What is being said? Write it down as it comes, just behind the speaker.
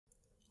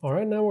All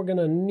right, now we're going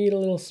to need a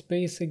little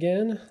space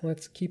again.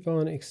 Let's keep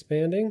on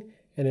expanding.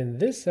 And in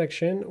this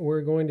section, we're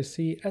going to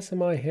see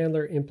SMI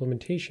handler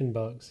implementation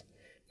bugs.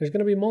 There's going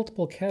to be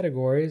multiple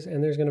categories,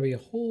 and there's going to be a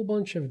whole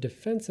bunch of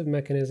defensive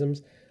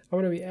mechanisms. I'm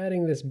going to be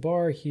adding this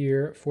bar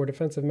here for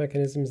defensive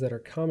mechanisms that are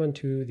common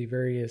to the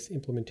various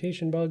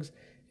implementation bugs,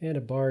 and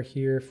a bar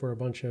here for a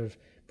bunch of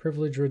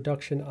privilege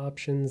reduction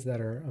options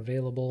that are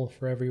available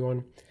for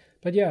everyone.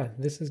 But yeah,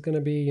 this is going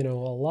to be, a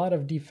lot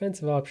of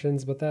defensive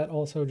options, but that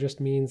also just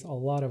means a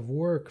lot of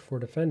work for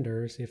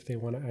defenders if they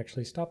want to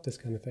actually stop this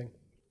kind of thing.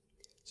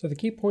 So the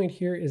key point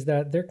here is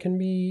that there can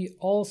be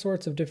all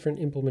sorts of different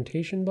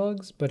implementation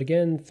bugs, but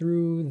again,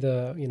 through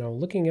the,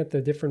 looking at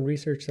the different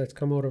research that's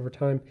come out over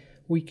time,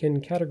 we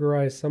can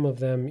categorize some of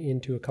them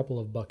into a couple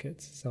of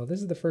buckets. So this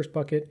is the first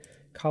bucket,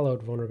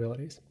 callout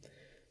vulnerabilities.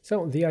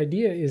 So the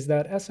idea is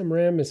that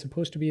SMRAM is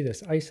supposed to be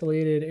this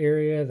isolated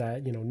area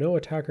that no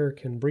attacker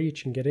can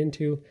breach and get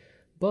into.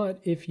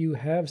 But if you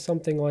have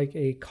something like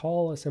a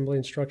call assembly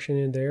instruction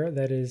in there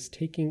that is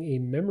taking a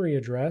memory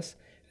address,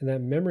 and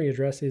that memory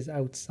address is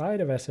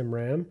outside of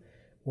SMRAM,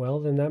 well,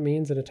 then that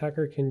means an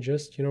attacker can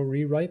just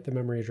rewrite the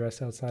memory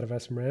address outside of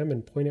SMRAM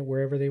and point it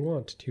wherever they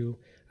want to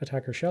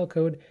attacker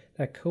shellcode.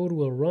 That code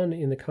will run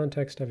in the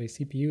context of a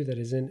CPU that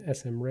is in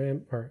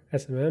SMRAM or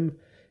SMM.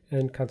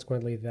 And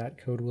consequently, that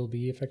code will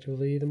be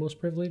effectively the most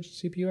privileged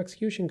CPU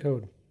execution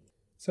code.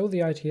 So the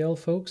ITL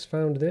folks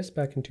found this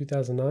back in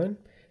 2009.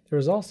 There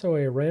was also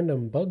a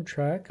random bug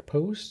track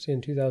post in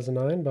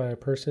 2009 by a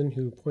person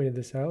who pointed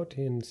this out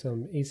in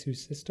some ASUS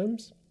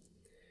systems.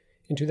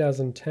 In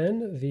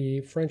 2010,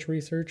 the French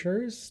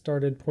researchers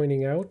started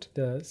pointing out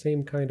the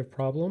same kind of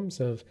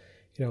problems of,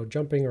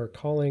 jumping or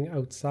calling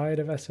outside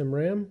of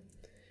SMRAM.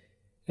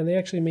 And they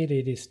actually made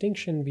a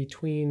distinction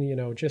between,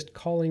 just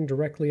calling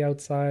directly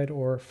outside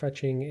or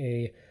fetching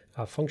a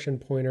function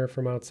pointer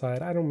from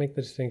outside. I don't make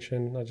the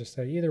distinction. I just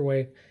say either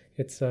way,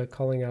 it's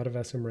calling out of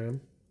SMRAM.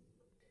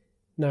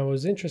 Now, it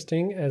was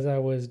interesting as I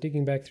was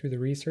digging back through the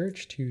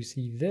research to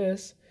see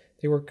this.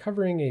 They were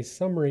covering a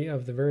summary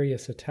of the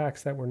various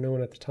attacks that were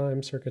known at the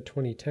time, circa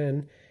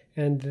 2010,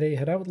 and they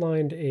had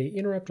outlined a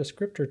interrupt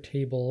descriptor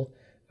table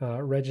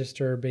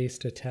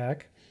register-based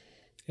attack.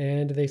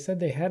 And they said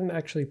they hadn't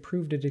actually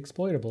proved it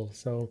exploitable.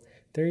 So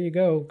there you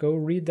go. Go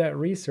read that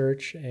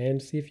research and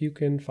see if you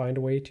can find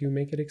a way to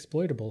make it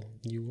exploitable.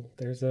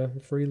 There's a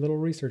free little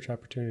research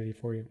opportunity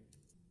for you.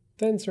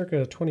 Then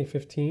circa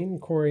 2015,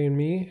 Corey and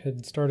me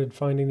had started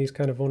finding these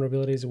kind of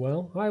vulnerabilities as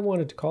well. I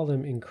wanted to call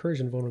them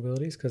incursion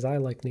vulnerabilities because I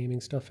like naming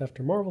stuff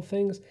after Marvel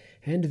things.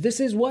 And this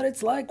is what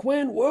it's like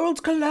when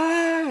worlds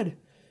collide!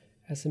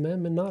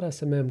 SMM and not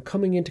SMM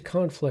coming into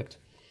conflict.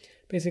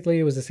 Basically,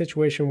 it was a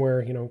situation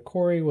where,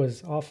 Corey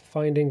was off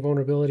finding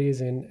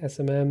vulnerabilities in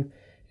SMM,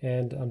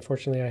 and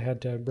unfortunately I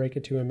had to break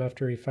it to him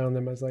after he found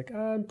them. I was like,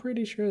 I'm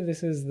pretty sure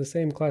this is the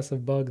same class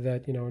of bug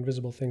that,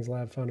 Invisible Things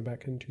Lab found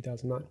back in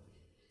 2009.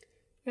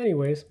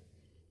 Anyways,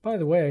 by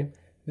the way,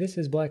 this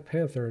is Black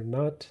Panther,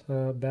 not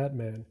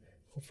Batman.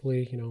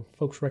 Hopefully,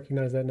 folks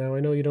recognize that now. I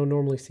know you don't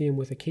normally see him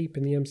with a cape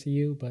in the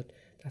MCU, but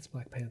that's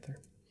Black Panther.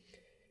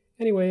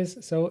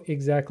 Anyways, so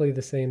exactly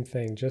the same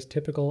thing, just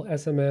typical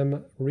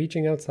SMM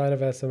reaching outside of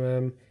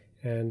SMM,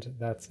 and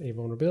that's a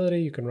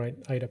vulnerability. You can write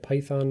IDA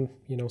Python,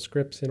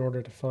 scripts in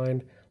order to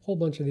find a whole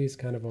bunch of these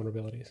kind of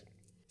vulnerabilities.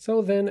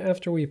 So then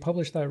after we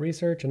published that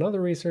research, another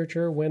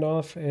researcher went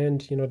off and,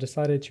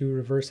 decided to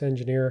reverse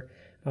engineer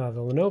the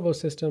Lenovo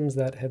systems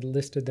that had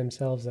listed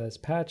themselves as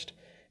patched.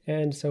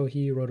 And so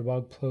he wrote a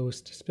blog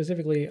post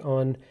specifically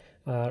on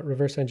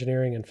reverse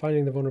engineering and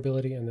finding the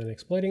vulnerability and then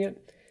exploiting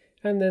it.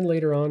 And then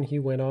later on, he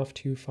went off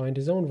to find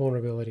his own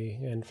vulnerability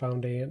and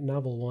found a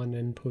novel one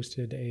and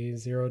posted a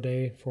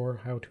 0-day for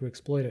how to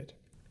exploit it.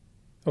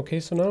 Okay,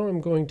 so now I'm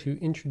going to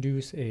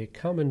introduce a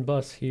common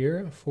bus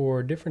here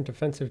for different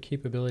defensive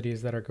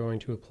capabilities that are going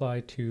to apply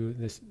to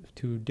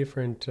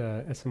different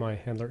SMI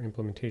handler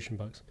implementation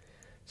bugs.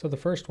 So the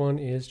first one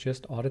is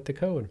just audit the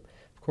code.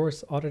 Of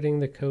course, auditing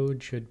the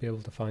code should be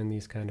able to find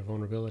these kind of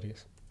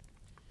vulnerabilities.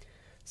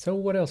 So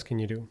what else can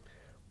you do?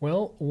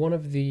 Well, one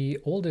of the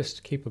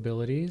oldest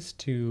capabilities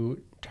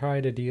to try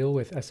to deal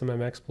with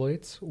SMM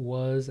exploits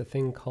was a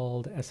thing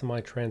called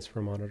SMI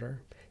transfer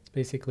monitor. It's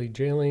basically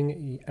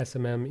jailing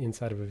SMM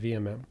inside of a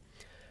VMM.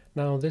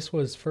 Now, this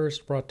was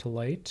first brought to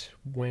light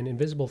when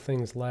Invisible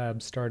Things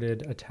Lab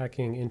started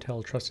attacking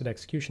Intel trusted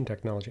execution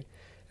technology.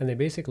 And they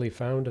basically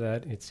found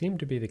that it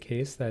seemed to be the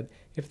case that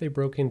if they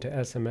broke into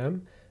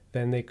SMM,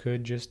 then they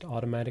could just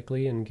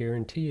automatically and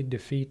guaranteed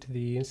defeat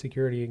the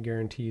security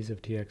guarantees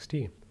of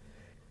TXT.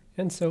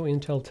 And so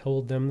Intel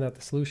told them that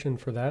the solution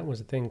for that was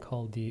a thing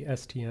called the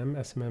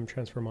SMM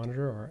Transfer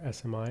Monitor, or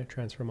SMI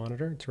Transfer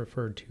Monitor. It's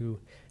referred to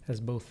as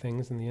both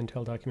things in the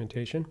Intel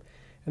documentation.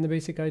 And the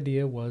basic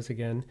idea was,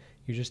 again,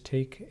 you just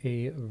take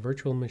a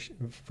virtual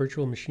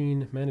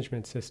machine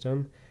management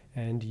system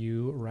and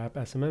you wrap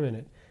SMM in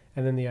it.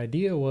 And then the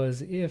idea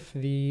was if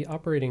the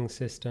operating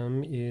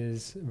system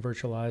is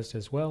virtualized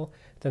as well,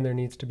 then there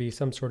needs to be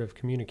some sort of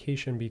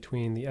communication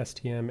between the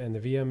STM and the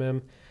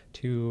VMM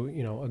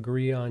to,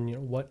 agree on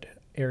what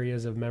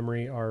areas of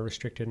memory are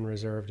restricted and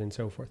reserved and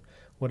so forth.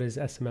 What is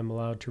SMM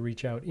allowed to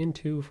reach out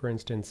into? For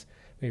instance,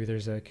 maybe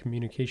there's a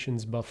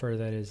communications buffer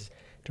that is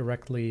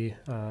directly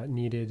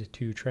needed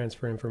to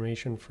transfer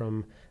information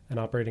from an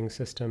operating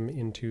system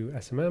into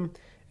SMM,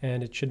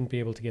 and it shouldn't be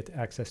able to get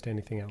access to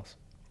anything else.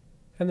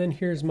 And then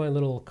here's my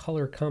little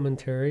color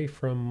commentary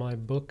from my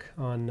book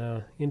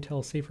on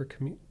Intel Safer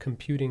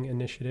Computing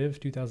Initiative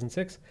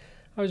 2006.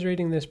 I was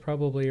reading this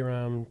probably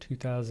around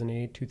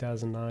 2008,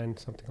 2009,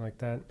 something like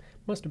that.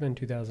 Must have been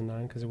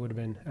 2009 because it would have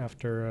been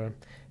after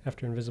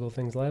Invisible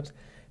Things Labs.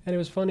 And it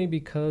was funny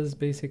because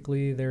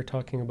basically they're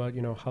talking about,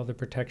 how the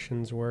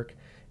protections work.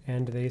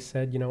 And they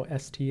said,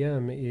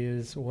 STM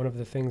is one of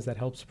the things that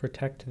helps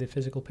protect the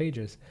physical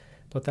pages.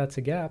 But that's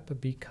a gap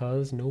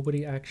because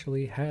nobody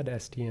actually had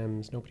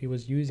STMs. Nobody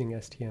was using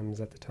STMs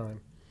at the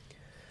time.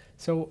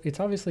 So it's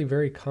obviously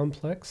very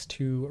complex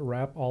to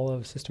wrap all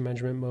of system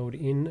management mode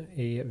in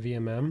a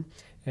VMM.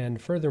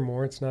 And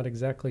furthermore, it's not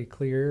exactly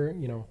clear,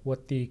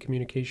 what the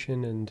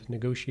communication and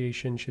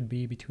negotiation should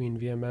be between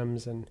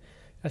VMMs and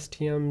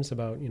STMs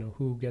about,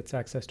 who gets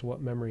access to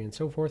what memory and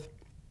so forth.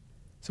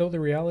 So the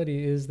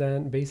reality is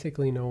that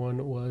basically no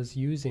one was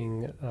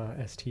using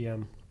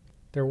STM.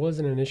 There was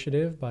an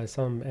initiative by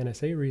some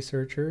NSA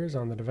researchers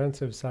on the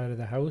defensive side of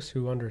the house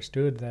who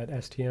understood that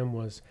STM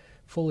was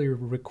fully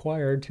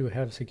required to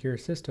have secure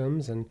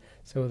systems, and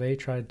so they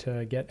tried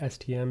to get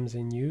STMs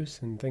in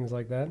use and things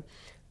like that,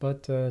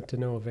 but to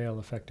no avail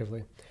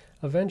effectively.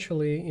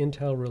 Eventually,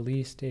 Intel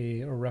released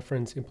a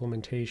reference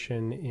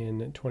implementation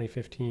in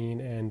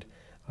 2015 and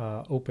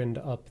opened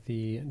up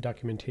the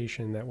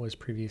documentation that was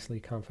previously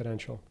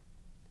confidential.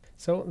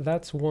 So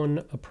that's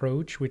one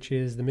approach, which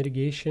is the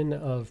mitigation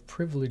of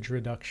privilege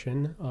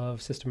reduction of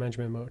system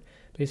management mode.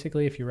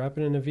 Basically, if you wrap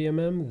it in a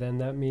VMM, then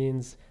that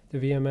means the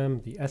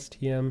VMM, the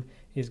STM,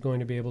 is going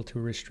to be able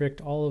to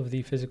restrict all of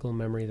the physical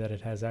memory that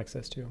it has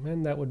access to,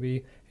 and that would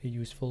be a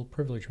useful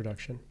privilege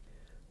reduction.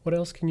 What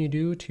else can you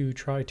do to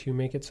try to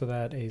make it so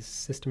that a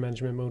system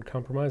management mode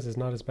compromise is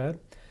not as bad?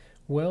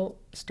 Well,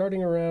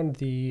 starting around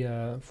the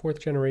 4th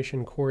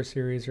generation Core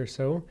series or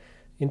so,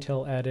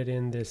 Intel added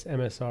in this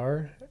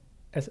MSR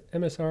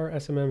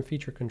SMM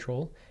feature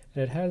control,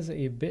 and it has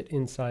a bit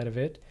inside of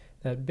it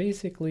that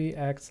basically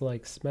acts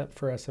like SMEP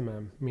for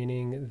SMM,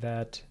 meaning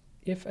that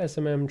if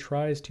SMM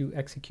tries to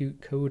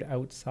execute code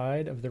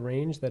outside of the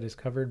range that is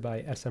covered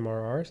by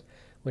SMRRs,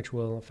 which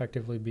will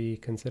effectively be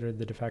considered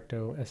the de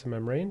facto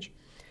SMM range,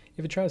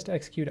 if it tries to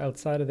execute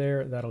outside of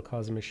there, that'll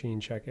cause a machine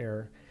check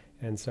error.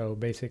 And so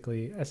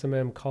basically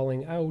SMM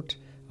calling out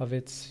of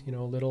its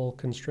little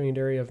constrained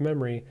area of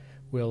memory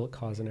will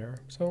cause an error.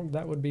 So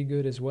that would be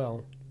good as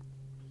well.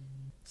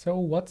 So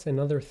what's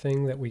another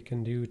thing that we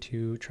can do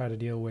to try to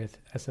deal with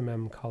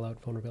SMM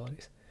callout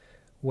vulnerabilities?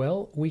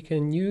 Well, we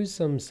can use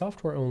some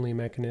software-only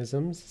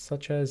mechanisms,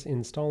 such as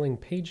installing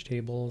page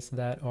tables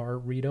that are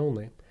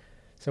read-only.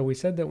 So we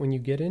said that when you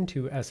get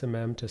into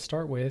SMM to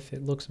start with,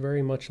 it looks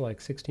very much like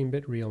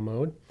 16-bit real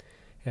mode,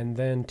 and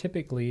then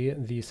typically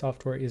the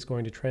software is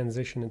going to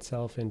transition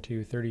itself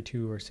into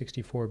 32 or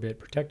 64-bit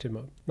protected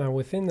mode. Now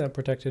within that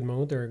protected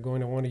mode, they're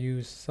going to want to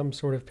use some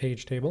sort of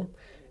page table.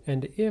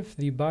 And if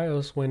the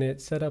BIOS, when it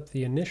set up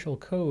the initial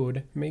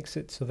code, makes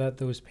it so that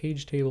those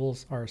page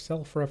tables are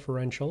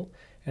self-referential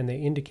and they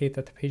indicate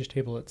that the page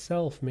table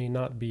itself may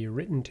not be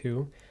written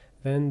to,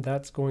 then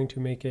that's going to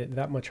make it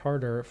that much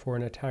harder for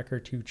an attacker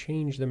to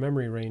change the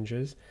memory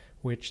ranges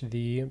which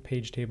the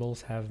page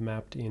tables have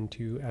mapped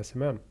into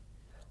SMM.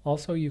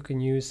 Also, you can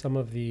use some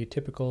of the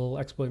typical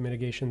exploit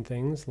mitigation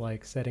things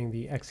like setting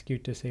the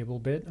execute disable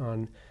bit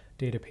on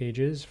data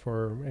pages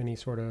for any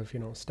sort of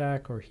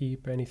stack or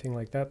heap, anything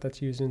like that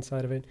that's used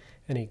inside of it.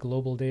 Any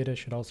global data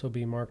should also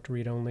be marked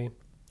read-only.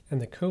 And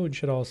the code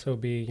should also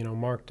be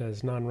marked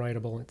as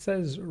non-writable. It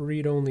says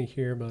read-only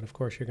here, but of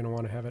course you're going to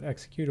want to have it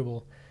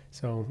executable.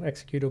 So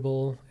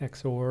executable,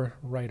 XOR,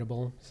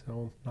 writable,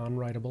 so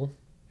non-writable.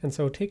 And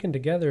so taken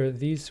together,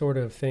 these sort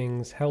of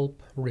things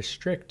help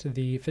restrict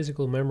the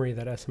physical memory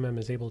that SMM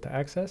is able to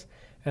access,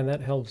 and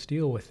that helps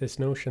deal with this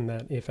notion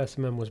that if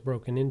SMM was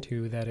broken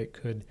into, that it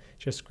could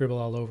just scribble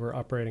all over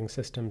operating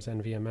systems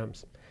and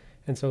VMMs.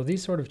 And so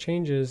these sort of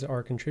changes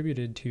are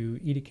contributed to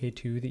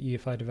EDK2, the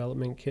EFI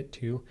Development Kit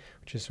 2,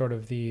 which is sort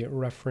of the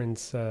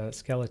reference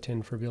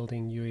skeleton for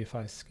building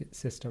UEFI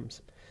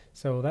systems.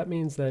 So that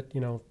means that,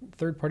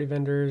 third-party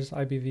vendors,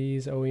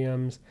 IBVs,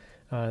 OEMs,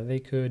 they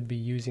could be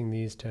using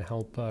these to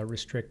help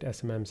restrict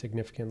SMM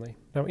significantly.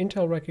 Now,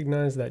 Intel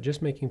recognized that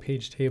just making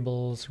page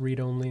tables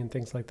read-only and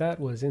things like that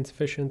was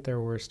insufficient.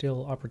 There were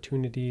still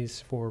opportunities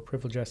for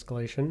privilege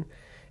escalation,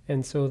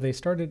 and so they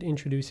started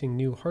introducing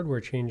new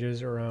hardware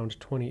changes around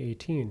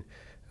 2018.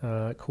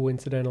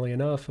 Coincidentally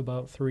enough,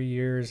 about 3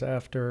 years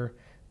after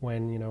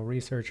when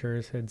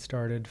researchers had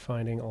started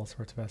finding all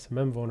sorts of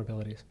SMM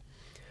vulnerabilities.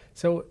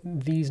 So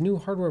these new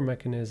hardware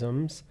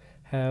mechanisms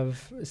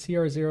have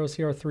CR0,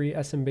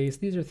 CR3, SM base.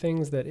 These are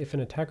things that if an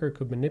attacker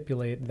could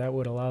manipulate, that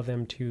would allow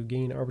them to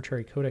gain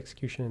arbitrary code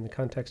execution in the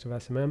context of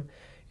SMM.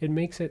 It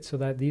makes it so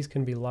that these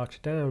can be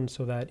locked down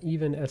so that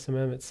even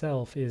SMM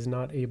itself is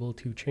not able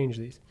to change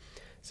these.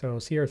 So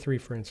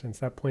CR3, for instance,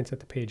 that points at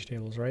the page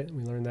tables, right?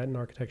 We learned that in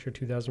Architecture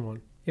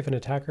 2001. If an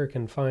attacker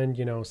can find,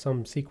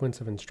 some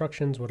sequence of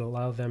instructions would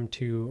allow them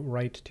to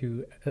write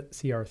to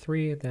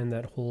CR3, then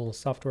that whole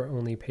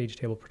software-only page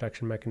table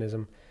protection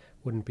mechanism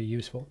wouldn't be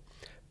useful.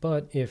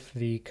 But if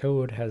the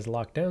code has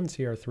locked down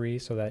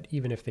CR3 so that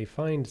even if they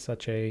find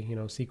such a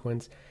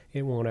sequence,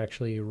 it won't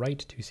actually write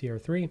to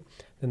CR3,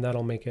 then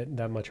that'll make it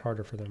that much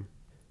harder for them.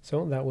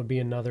 So that would be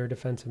another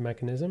defensive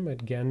mechanism,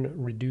 again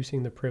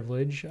reducing the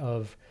privilege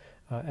of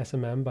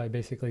SMM by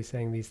basically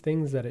saying these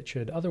things that it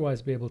should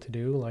otherwise be able to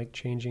do, like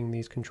changing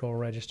these control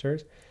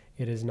registers,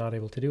 it is not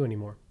able to do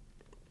anymore.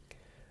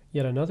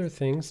 Yet another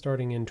thing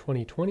starting in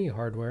 2020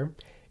 hardware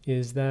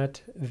is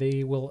that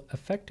they will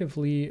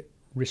effectively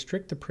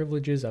restrict the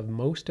privileges of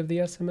most of the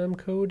SMM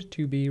code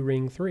to be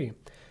ring 3.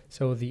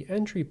 So the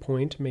entry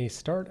point may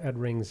start at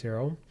ring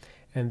 0,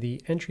 and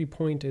the entry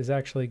point is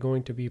actually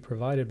going to be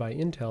provided by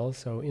Intel.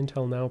 So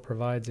Intel now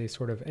provides a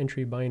sort of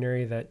entry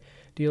binary that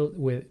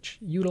which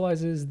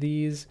utilizes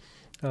these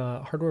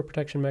hardware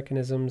protection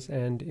mechanisms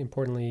and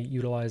importantly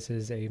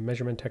utilizes a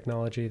measurement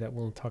technology that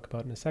we'll talk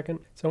about in a second.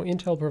 So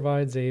Intel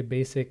provides a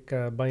basic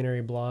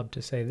binary blob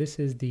to say this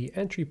is the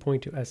entry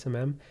point to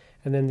SMM,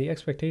 and then the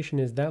expectation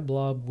is that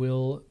blob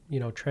will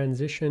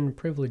transition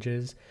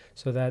privileges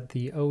so that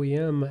the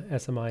OEM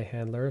SMI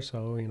handler,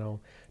 so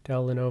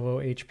Dell,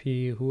 Lenovo,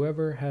 HP,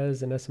 whoever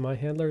has an SMI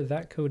handler,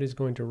 that code is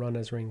going to run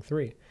as ring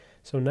 3.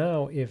 So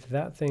now if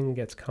that thing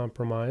gets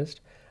compromised,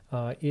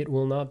 it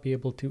will not be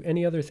able to,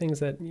 any other things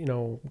that,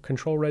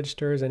 control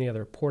registers, any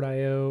other port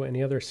IO,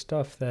 any other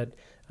stuff that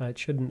it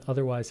shouldn't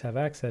otherwise have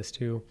access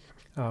to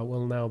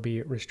will now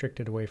be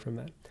restricted away from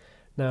that.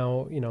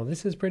 Now,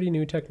 this is pretty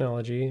new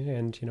technology,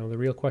 and, the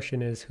real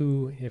question is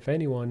who, if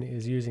anyone,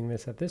 is using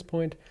this at this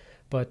point,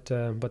 but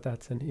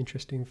that's an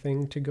interesting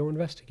thing to go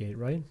investigate,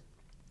 right?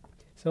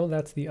 So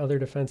that's the other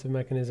defensive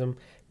mechanism,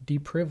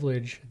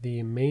 deprivilege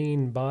the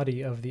main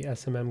body of the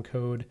SMM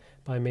code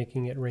by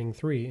making it ring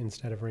 3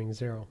 instead of ring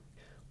 0.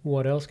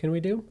 What else can we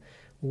do?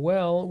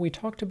 Well, we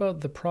talked about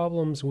the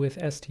problems with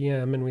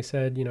STM, and we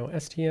said,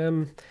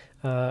 STM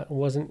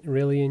wasn't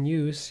really in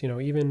use.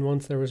 Even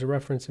once there was a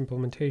reference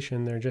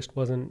implementation, there just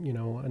wasn't,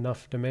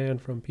 enough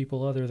demand from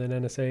people other than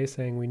NSA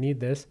saying we need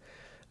this,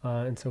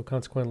 and so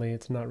consequently,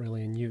 it's not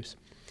really in use.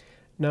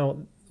 Now,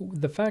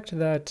 the fact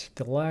that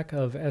the lack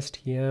of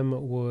STM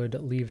would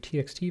leave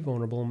TXT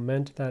vulnerable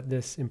meant that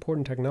this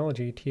important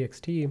technology,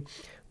 TXT,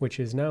 which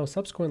is now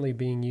subsequently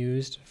being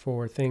used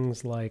for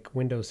things like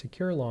Windows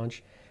Secure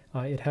Launch,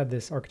 it had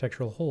this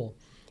architectural hole.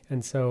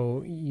 And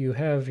so you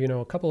have,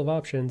 a couple of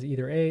options.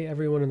 Either A,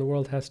 everyone in the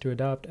world has to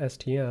adopt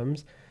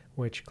STMs,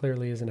 which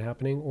clearly isn't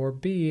happening, or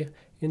B,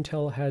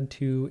 Intel had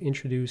to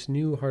introduce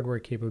new hardware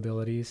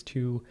capabilities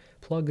to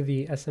plug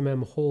the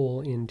SMM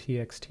hole in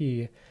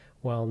TXT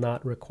while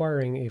not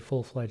requiring a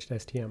full-fledged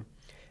STM.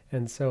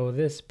 And so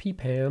this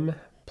PPAM,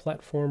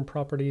 Platform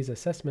Properties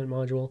Assessment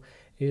Module,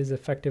 is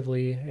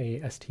effectively a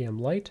STM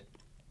Lite.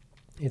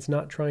 It's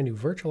not trying to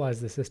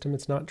virtualize the system.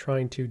 It's not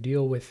trying to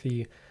deal with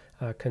the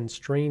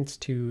constraints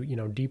to,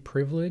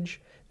 deprivilege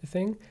the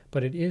thing,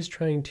 but it is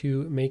trying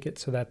to make it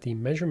so that the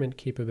measurement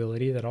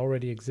capability that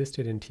already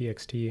existed in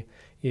TXT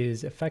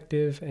is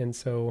effective, and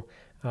so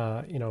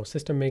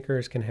system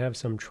makers can have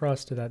some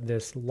trust that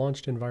this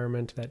launched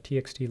environment that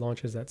TXT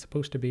launches, that's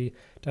supposed to be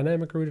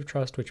dynamic root of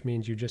trust, which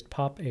means you just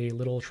pop a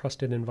little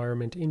trusted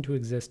environment into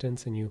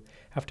existence and you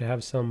have to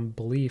have some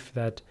belief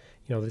that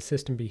the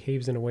system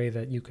behaves in a way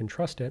that you can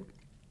trust it.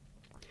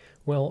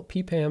 Well,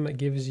 PPAM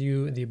gives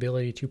you the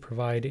ability to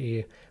provide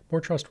a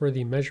more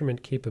trustworthy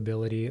measurement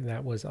capability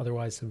that was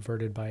otherwise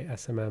subverted by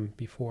SMM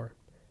before.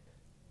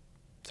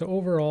 So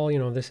overall,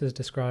 this is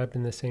described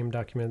in the same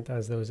document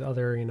as those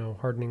other,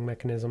 hardening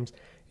mechanisms.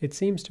 It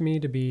seems to me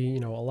to be,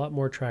 a lot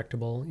more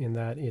tractable in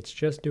that it's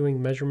just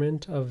doing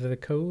measurement of the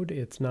code.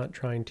 It's not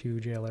trying to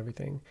jail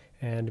everything.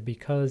 And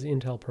because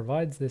Intel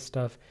provides this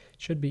stuff,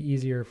 it should be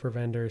easier for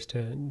vendors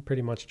to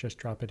pretty much just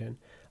drop it in.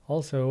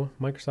 Also,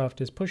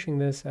 Microsoft is pushing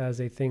this as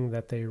a thing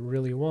that they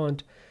really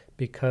want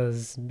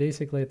because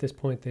basically at this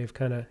point they've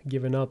kind of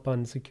given up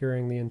on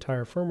securing the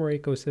entire firmware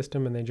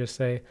ecosystem, and they just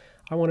say,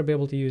 I want to be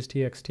able to use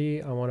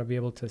TXT, I want to be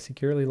able to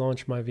securely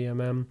launch my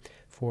VMM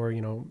for,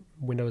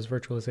 Windows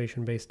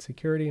virtualization based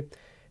security,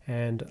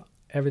 and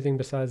everything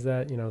besides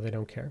that, they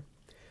don't care.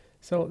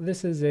 So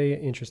this is a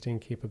interesting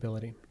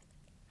capability.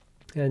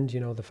 And,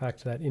 the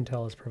fact that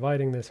Intel is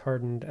providing this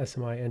hardened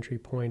SMI entry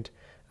point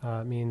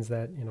means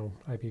that,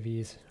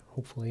 IPVs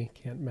hopefully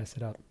can't mess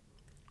it up.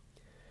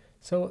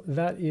 So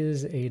that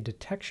is a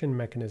detection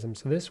mechanism.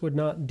 So this would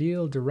not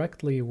deal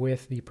directly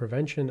with the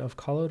prevention of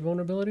callout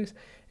vulnerabilities.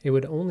 It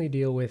would only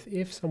deal with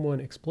if someone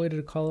exploited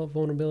a callout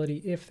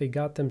vulnerability, if they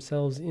got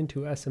themselves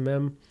into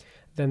SMM,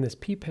 then this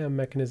PPAM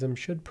mechanism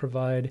should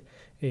provide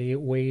a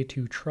way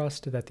to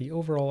trust that the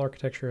overall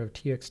architecture of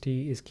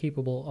TXT is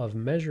capable of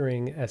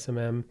measuring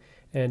SMM,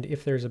 and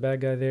if there's a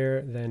bad guy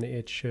there, then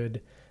it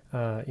should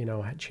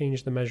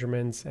change the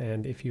measurements,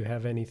 and if you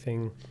have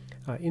anything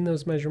in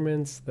those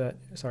measurements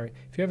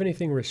if you have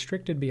anything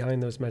restricted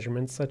behind those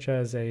measurements, such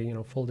as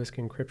a full disk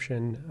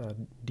encryption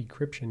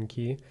decryption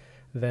key,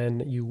 then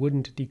you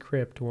wouldn't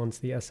decrypt once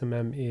the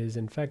SMM is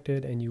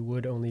infected, and you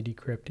would only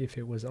decrypt if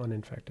it was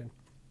uninfected.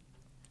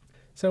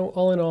 So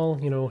all in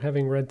all,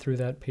 having read through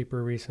that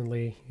paper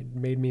recently, it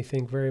made me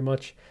think very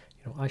much,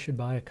 I should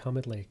buy a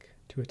Comet Lake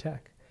to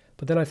attack.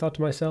 But then I thought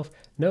to myself,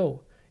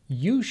 no,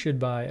 you should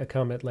buy a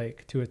Comet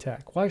Lake to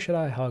attack. Why should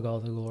I hog all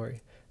the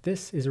glory?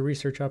 This is a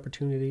research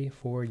opportunity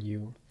for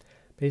you.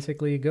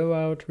 Basically, go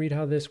out, read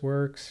how this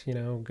works,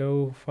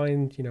 go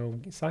find,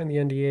 sign the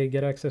NDA,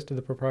 get access to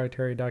the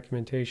proprietary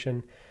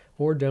documentation,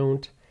 or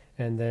don't,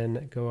 and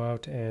then go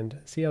out and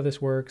see how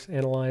this works,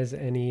 analyze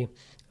any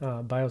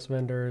BIOS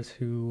vendors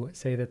who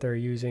say that they're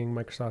using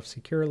Microsoft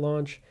Secure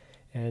Launch,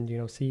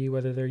 and see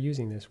whether they're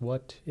using this.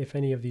 What, if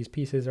any, of these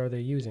pieces are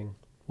they using?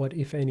 What,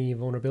 if any,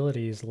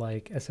 vulnerabilities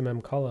like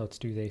SMM callouts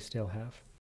do they still have?